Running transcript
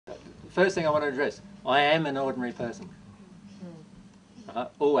first thing I want to address, I am an ordinary person.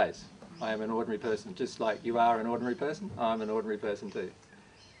 Always. I am an ordinary person. Just like you are an ordinary person, I'm an ordinary person too.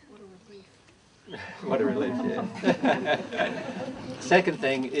 What a relief, yeah. Second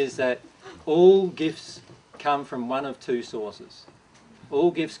thing is that all gifts come from one of two sources.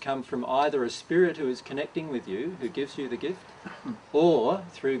 All gifts come from either a spirit who is connecting with you, who gives you the gift, or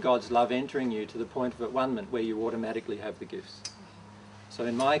through God's love entering you to the point of at-one-ment where you automatically have the gifts. So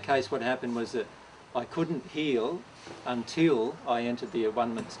in my case what happened was that I couldn't heal until I entered the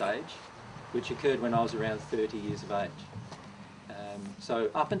at-one-ment stage, which occurred when I was around 30 years of age. So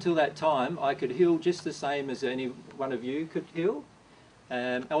up until that time I could heal just the same as any one of you could heal,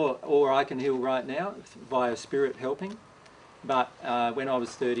 or I can heal right now via spirit helping. But when I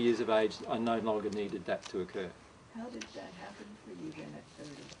was 30 years of age, I no longer needed that to occur. How did that happen for you then at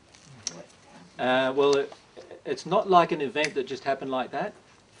 30? What happened? Well, it's not like an event that just happened like that.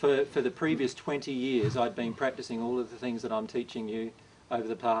 For the previous 20 years, I'd been practicing all of the things that I'm teaching you over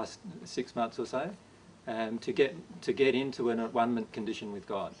the past 6 months or so, to get into an at-one-ment condition with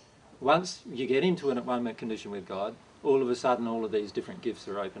God. Once you get into an at-one-ment condition with God, all of a sudden all of these different gifts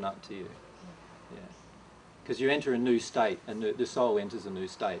are open up to you. Yeah. Because you enter a new state, and the soul enters a new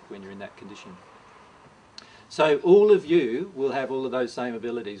state when you're in that condition. So all of you will have all of those same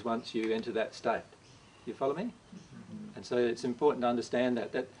abilities once you enter that state. You follow me? And so it's important to understand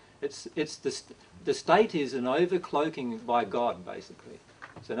that the state is an overcloaking by God, basically.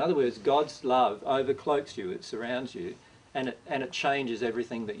 So in other words, God's love overcloaks you, it surrounds you, and it changes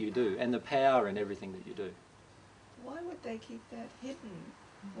everything that you do, and the power in everything that you do. Why would they keep that hidden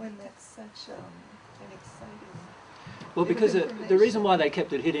when that's such an exciting... Well, because the reason why they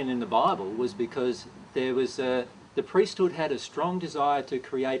kept it hidden in the Bible was because there was the priesthood had a strong desire to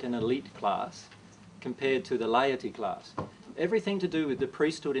create an elite class compared to the laity class. Everything to do with the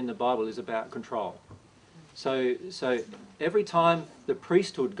priesthood in the Bible is about control. So every time the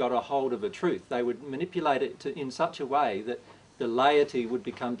priesthood got a hold of a truth, they would manipulate it in such a way that the laity would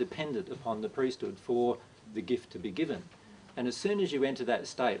become dependent upon the priesthood for the gift to be given. And as soon as you enter that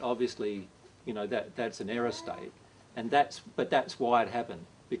state, obviously, you know, that's an error state. And that's why it happened,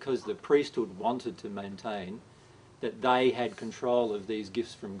 because the priesthood wanted to maintain that they had control of these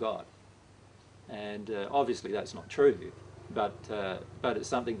gifts from God. And obviously that's not true, but it's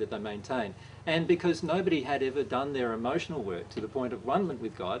something that they maintain. And because nobody had ever done their emotional work to the point of one-ment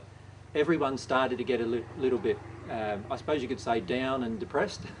with God, everyone started to get a little bit, I suppose you could say, down and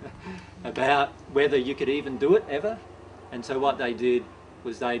depressed about whether you could even do it ever. And so what they did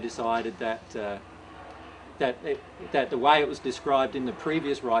was they decided that that the way it was described in the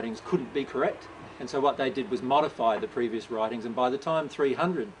previous writings couldn't be correct. And so what they did was modify the previous writings, and by the time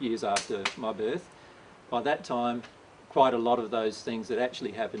 300 years after my birth, by that time quite a lot of those things that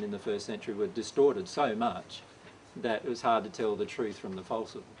actually happened in the first century were distorted so much that it was hard to tell the truth from the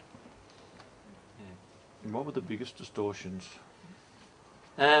falsehood. Yeah. And what were the biggest distortions?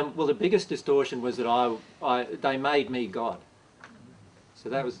 Well, the biggest distortion was that they made me God. So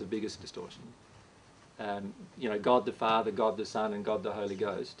that was the biggest distortion. You know, God the Father, God the Son, and God the Holy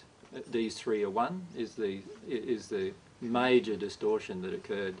Ghost. These three are one is the major distortion that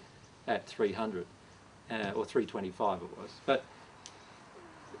occurred at 300 or 325 it was. But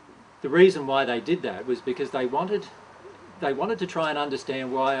the reason why they did that was because they wanted to try and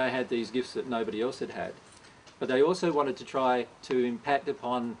understand why I had these gifts that nobody else had had. But they also wanted to try to impact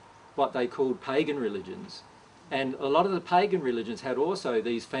upon what they called pagan religions. And a lot of the pagan religions had also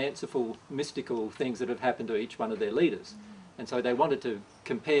these fanciful, mystical things that have happened to each one of their leaders. And so they wanted to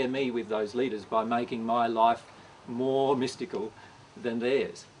compare me with those leaders by making my life more mystical than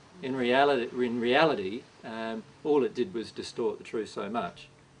theirs. In reality, all it did was distort the truth so much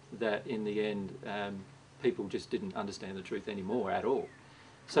that in the end people just didn't understand the truth anymore at all.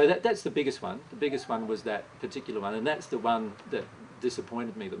 So that's the biggest one. The biggest one was that particular one, and that's the one that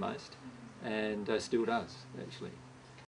disappointed me the most, and still does, actually.